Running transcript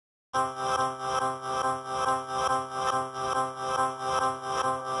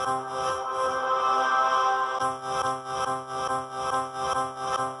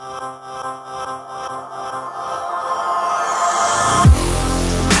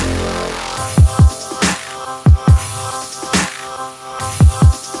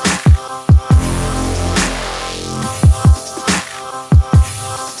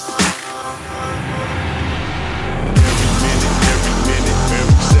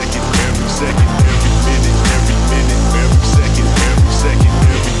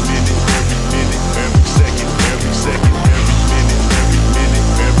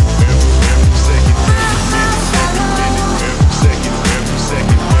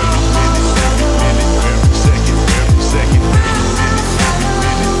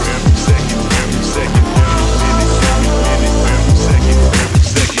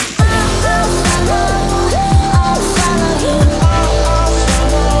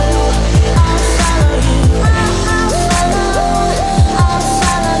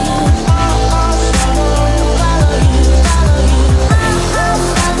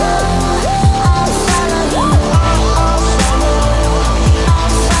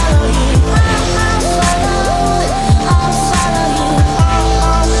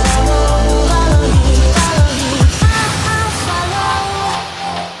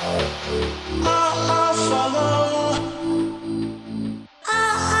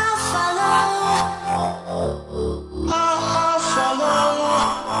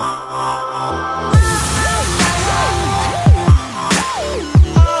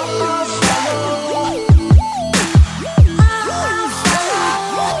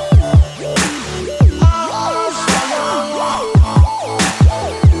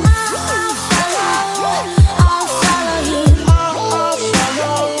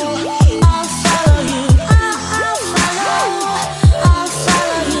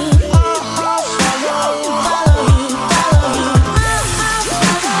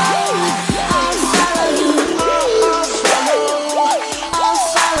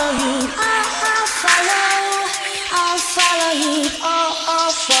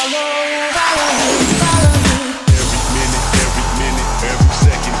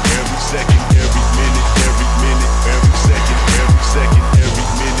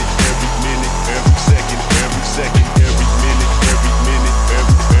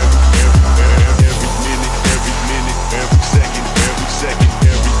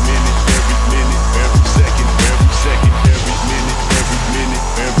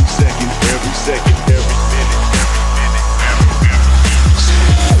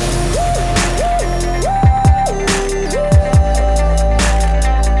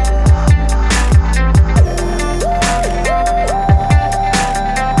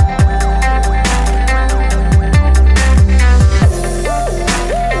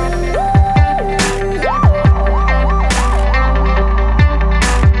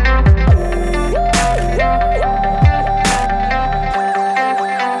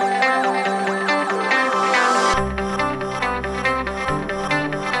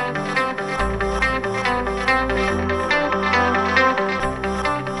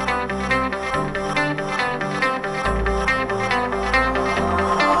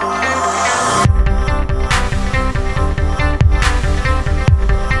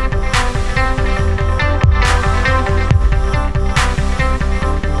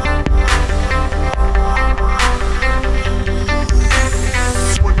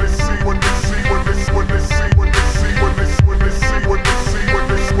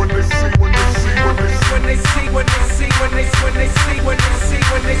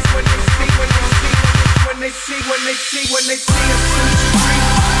When they see us in the street,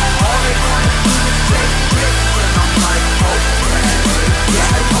 all they wanna do is take pics, and I'm like, okay. Yeah,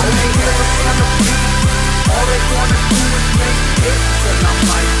 when they hear us on the beat, all they wanna do is make hits, and I'm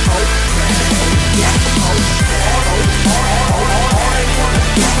like, okay. Yeah, okay. All they wanna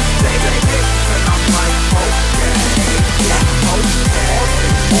do is take pics, and I'm like, okay. Yeah, okay.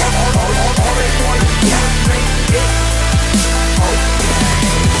 All they wanna do is make hits, okay.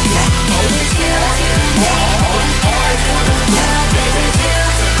 Yeah, okay.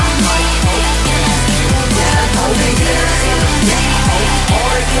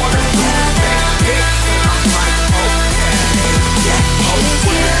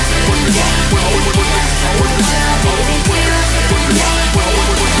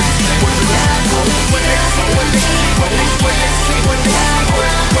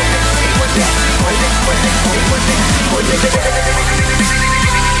 When they